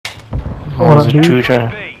Oh, there's B. two here.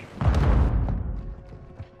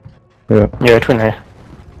 Yeah, twin here.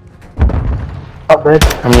 Top bed.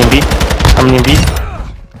 How many in B? How many in B?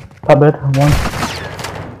 Top bed. One.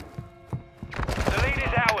 The lead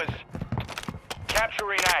is ours.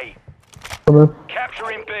 Capturing A. Top bed.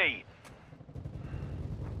 Capturing B.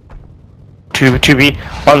 Two B.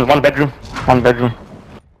 One bedroom. One bedroom.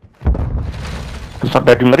 It's not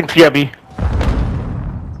bedroom. I think 3 are B.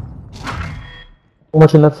 How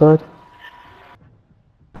much in left side?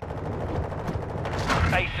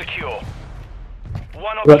 A secure.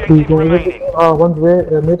 One Got two. objective remaining. One's way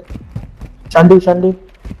mid. Shandy.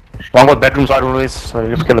 One got bedroom side always, so you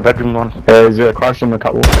have to kill the bedroom one. There's a crash on the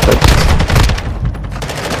catwalk.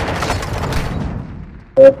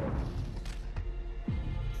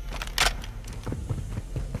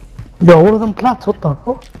 Yo, all of them plats, what the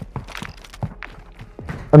fuck?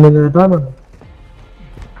 I mean, diamond.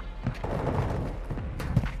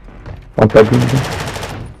 One bedroom.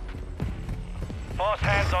 Fast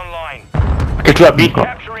hands online. Okay, 2 are B.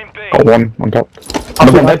 Capturing B. Got one on top.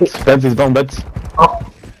 Another one beds. Beds is down beds. Oh.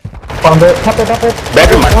 On the top it.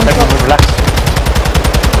 Bedroom, man. Bedroom, relax.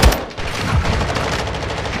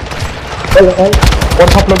 Hey. One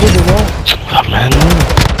top luggage as well. Oh, man.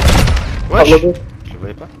 Top luggage.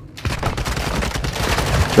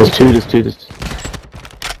 There's two.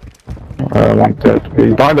 One third.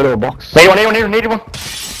 He's behind the little box. Need one.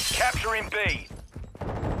 Capturing B.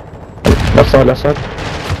 Left side.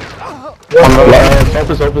 One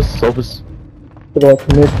Office.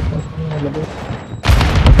 mid.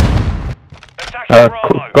 Attacking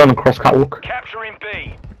Bravo. Going across catwalk. Capturing B.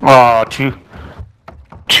 Oh, two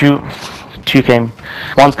came.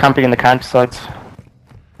 One's camping in the counter sides.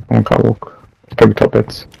 One catwalk. Probably top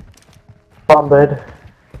beds. Bottom bed.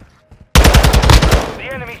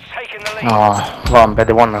 The enemy's taken the lead. Oh, one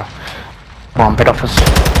bed, one bed office.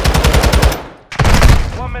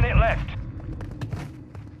 1 minute left.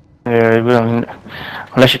 Yeah,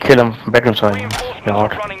 unless you kill him, bedroom side, it's Reinforcements are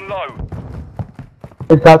hard. running low.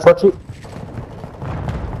 Is that touchy?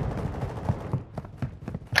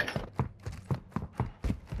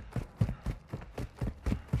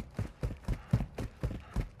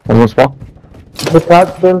 One more spot. With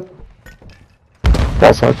that, Bill.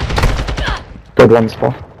 That side. Good one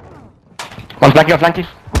spot. One flanky.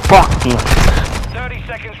 Fuck you. 30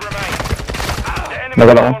 seconds remain. The enemy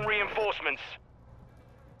Never is that one. on reinforcements.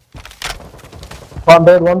 Bottom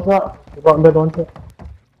bed, one shot. Bottom bed, one shot.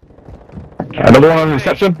 Another one on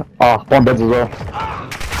reception. One beds as well.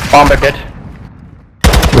 One bed dead.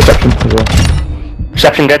 Reception as well.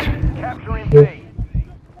 Reception dead. Capturing B.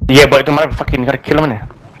 Yeah, but it don't matter, fucking, you gotta kill him innit?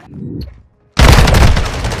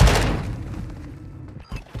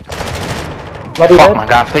 Bloody Fuck dead. my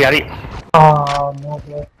god, stay at it. Oh, no,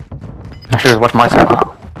 bro. I should have watched myself.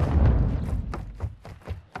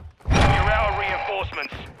 You're out of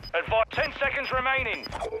reinforcements. Advise 10 seconds remaining.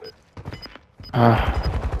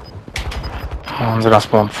 One's the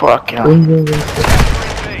last one, fuck yeah. Capturing B.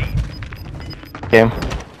 Game.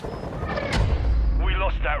 We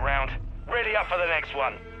lost that round. Ready up for the next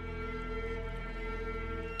one.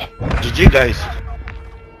 GG guys.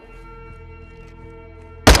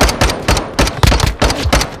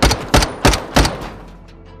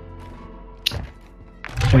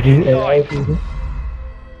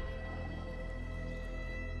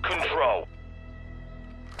 Control.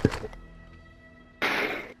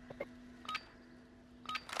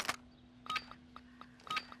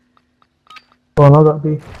 Oh, no, that'd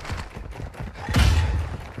be.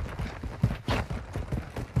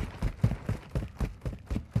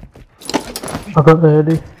 I got the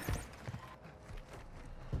heady.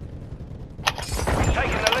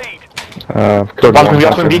 Taking the lead. Killed One one. from the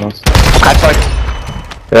other B. Outside.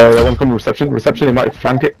 Yeah, one from reception. Reception, he might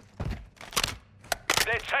flank it.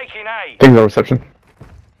 They're taking A. Things on reception.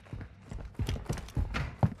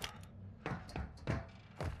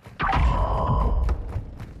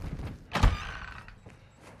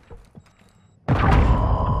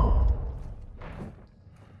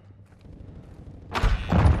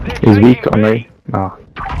 He's weak on me. Nah.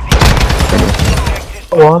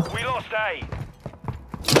 One. We lost A.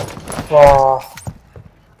 Oh.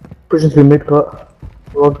 Pushing through mid cut.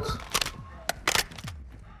 Rods.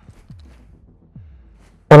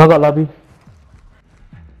 One, I got lobby.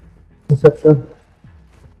 Reception.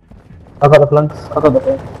 I got the flanks.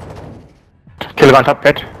 Kill the guy on top,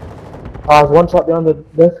 dead. There's one shot behind the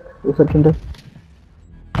desk. Reception desk.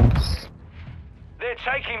 They're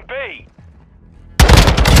taking B.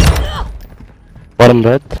 Bottom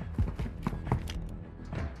dead.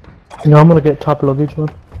 No, I'm gonna get top luggage one.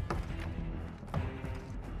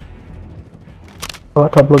 I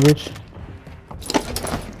got top luggage.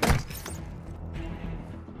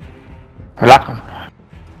 Lock him.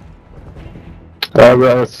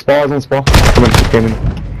 Spars in spar. Someone just came in.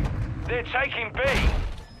 They're taking B.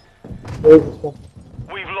 Where's this one?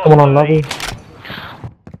 We've lost Someone on the lobby. lead.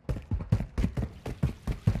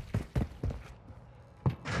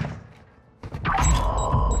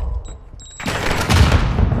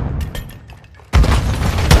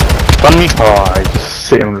 On me. Oh, I just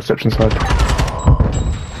sitting on the reception side.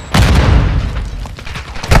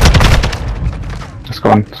 It's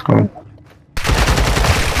gone, it's gone.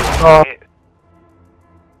 Oh,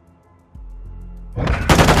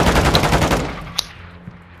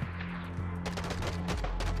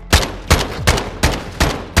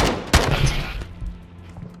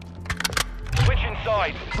 Switching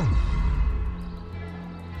sides.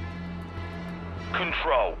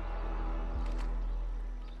 Control.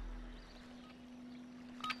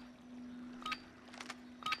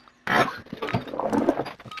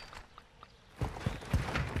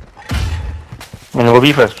 I'm gonna go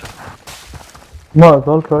B first. no, it's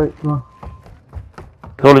all right. No.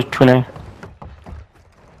 The hole is 20.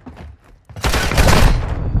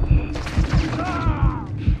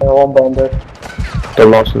 Yeah, one bomb there. They're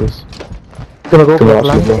lost to this. Gonna go for They're the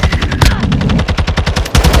lost as flank. well.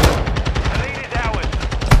 The lead is ours.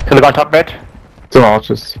 Kill the guy top bed. They're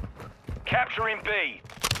archers. Capturing B.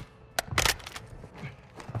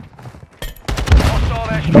 Hostile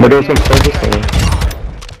airstrike. And there some soldiers.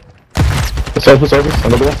 Soldiers,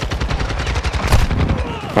 another one.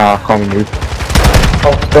 Ah, can't move.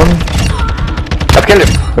 Oh, it's done. I've killed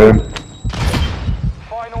him.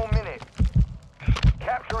 Final minute.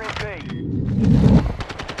 Capturing B.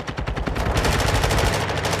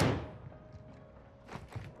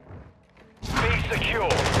 B secure.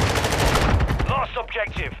 Last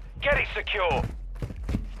objective. Get it secure.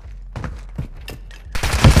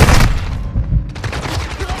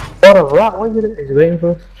 What a rat, what is it? He's waiting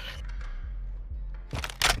for us.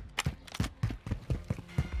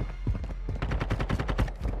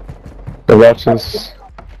 The archers.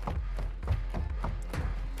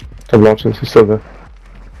 The archers, he's still there.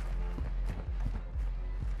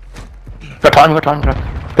 Got time, Jack.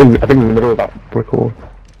 I think in the middle of that brick wall.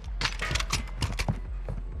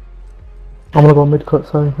 I'm gonna go mid cut,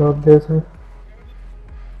 sorry, you're there, sorry.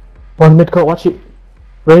 One mid cut, watch it.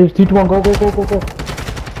 Ready, 3, 2, 1, go.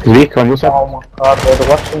 Leak on your side. Oh my god, they're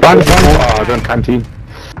watching. Behind us. Oh, they're in canteen.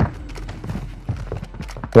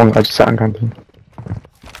 One, I just sat in canteen.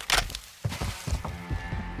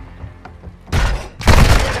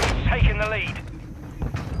 Taking the lead.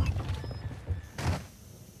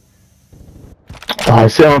 Oh,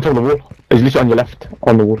 he's sitting on top of the wall. He's literally on your left,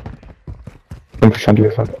 on the wall. Don't push onto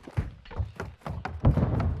your side.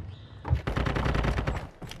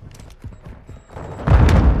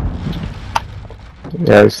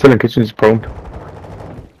 Yeah, he's still in kitchen, he's prone.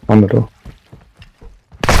 On the door.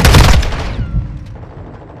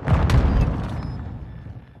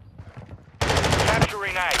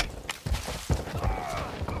 Capturing A.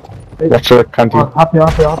 Watch the canteen. Oh, happy.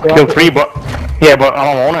 Killed 3, but yeah, but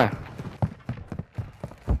I don't want it.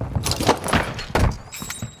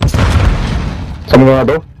 Someone on that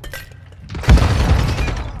door?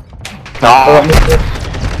 No,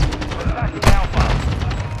 Attacking Alpha.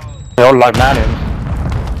 they all like man.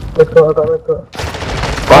 Let's go, I got red cut.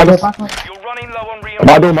 Behind us. You're running low on My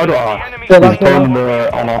reinforcements. door, my door. The Ah, enemy's Yeah, he's that's running the low one.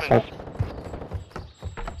 prone on our reinforcements. side.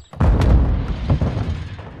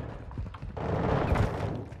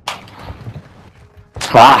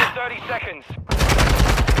 Ah, 30 seconds.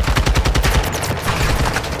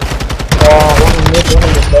 Oh, one in mid, one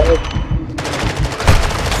in the side.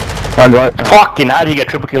 And right. fucking, how do you get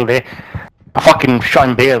triple kill there? I fucking shot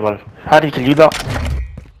him there, well. How did he kill you that?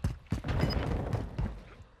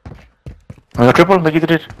 Was it triple like you did?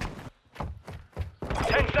 10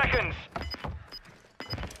 seconds.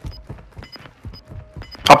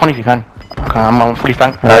 Hop on if you can. Okay, I'm on fully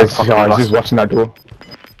flank. He's just watching that door.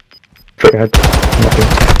 Straight ahead. Nothing.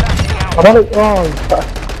 Attacking Alpha. I'm on it, oh, he's back.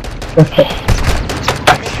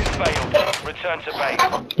 Mission failed. Return to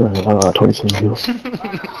base. 27 kills.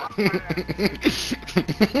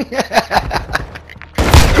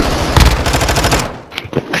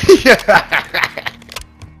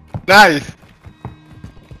 Nice.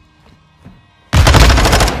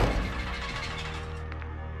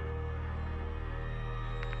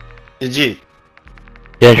 GG.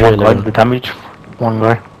 Yeah, one guy, the damage. One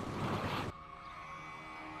guy.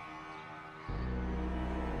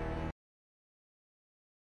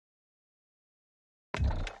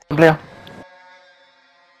 Player.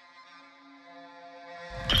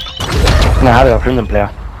 No, how do I bring them player?